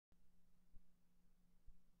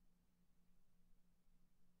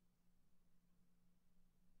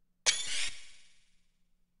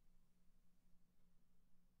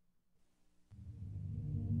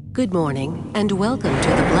Good morning and welcome to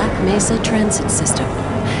the Black Mesa Transit System.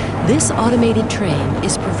 This automated train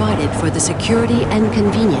is provided for the security and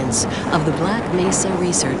convenience of the Black Mesa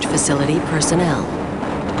Research Facility personnel.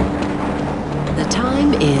 The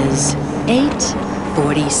time is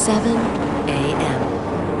 8:47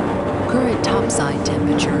 a.m. Current topside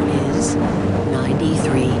temperature is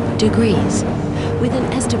 93 degrees, with an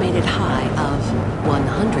estimated high of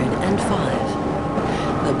 105.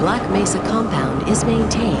 The Black Mesa compound is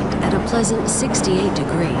maintained at a pleasant 68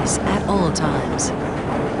 degrees at all times.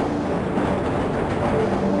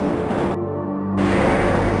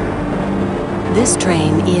 This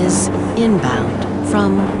train is inbound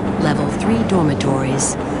from Level 3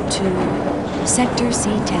 dormitories to Sector C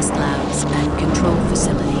test labs and control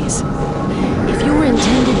facilities. If your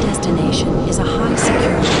intended destination is a high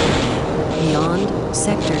security area beyond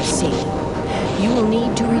Sector C, you will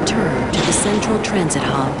need to return to the Central Transit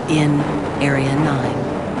Hub in Area 9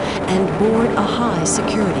 and board a high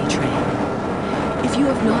security train. If you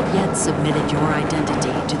have not yet submitted your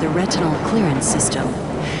identity to the retinal clearance system,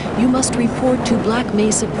 you must report to Black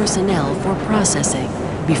Mesa personnel for processing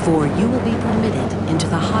before you will be permitted into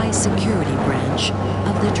the high security branch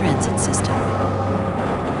of the transit system.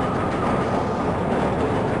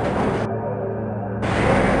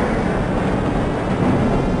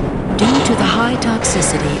 To the high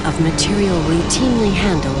toxicity of material routinely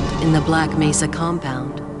handled in the Black Mesa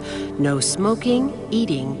compound, no smoking,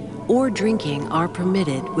 eating, or drinking are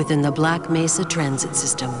permitted within the Black Mesa transit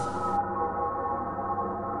system.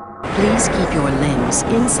 Please keep your limbs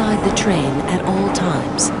inside the train at all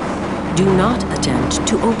times. Do not attempt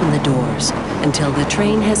to open the doors until the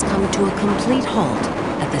train has come to a complete halt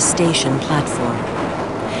at the station platform.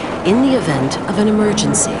 In the event of an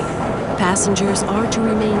emergency, passengers are to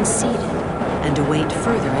remain seated and await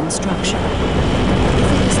further instruction.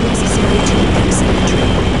 If it is necessary to exit the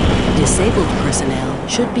train, disabled personnel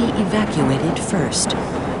should be evacuated first.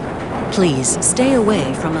 Please stay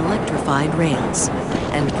away from electrified rails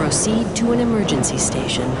and proceed to an emergency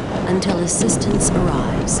station until assistance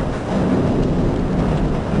arrives.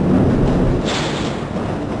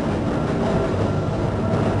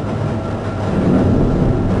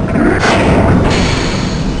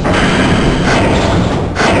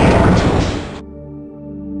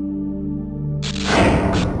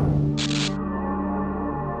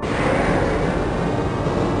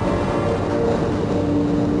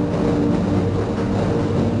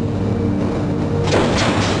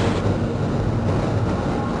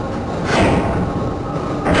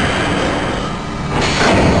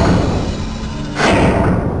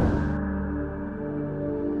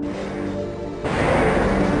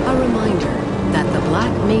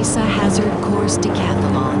 Mesa Hazard Course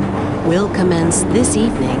Decathlon will commence this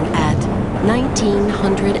evening at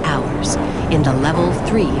 1900 hours in the Level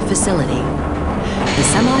 3 facility. The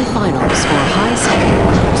semifinals for high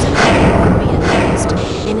security personnel will be announced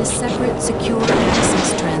in a separate secure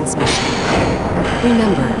access transmission.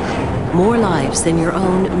 Remember, more lives than your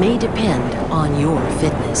own may depend on your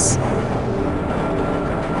fitness.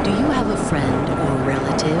 Do you have a friend or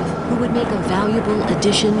relative who would make a valuable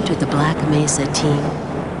addition to the Black Mesa team?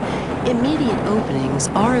 Immediate openings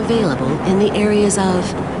are available in the areas of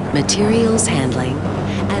materials handling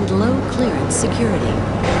and low clearance security.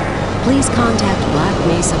 Please contact Black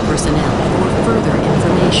Mesa personnel for further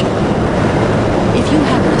information. If you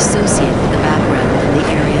have an associate with a background in the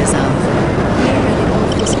areas of theoretical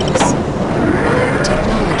physics,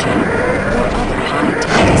 biotechnology, or other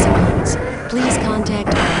high-tech disciplines, please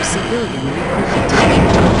contact our civilian recruitment division.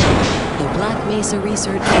 The Black Mesa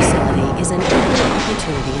Research Facility is an equal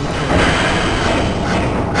opportunity employer.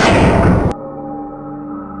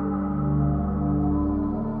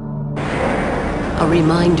 A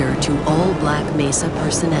reminder to all Black Mesa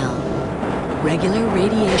personnel. Regular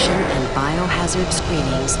radiation and biohazard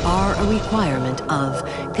screenings are a requirement of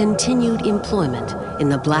continued employment in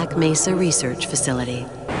the Black Mesa Research Facility.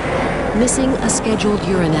 Missing a scheduled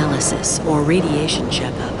urinalysis or radiation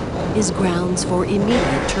checkup is grounds for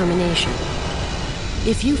immediate termination.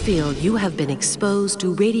 If you feel you have been exposed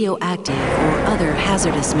to radioactive or other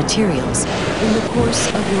hazardous materials in the course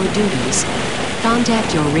of your duties,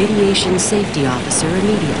 contact your radiation safety officer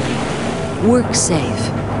immediately. Work safe.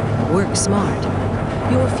 Work smart.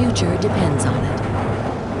 Your future depends on it.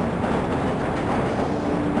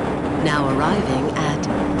 Now arriving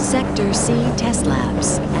at Sector C test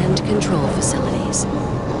labs and control facilities.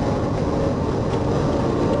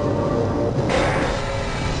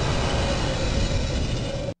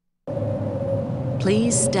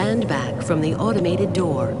 Please stand back from the automated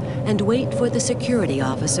door and wait for the security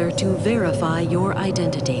officer to verify your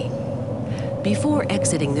identity. Before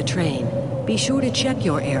exiting the train, be sure to check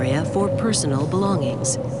your area for personal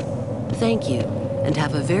belongings. Thank you, and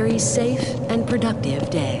have a very safe and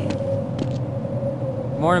productive day.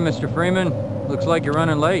 Morning, Mr. Freeman. Looks like you're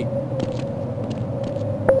running late.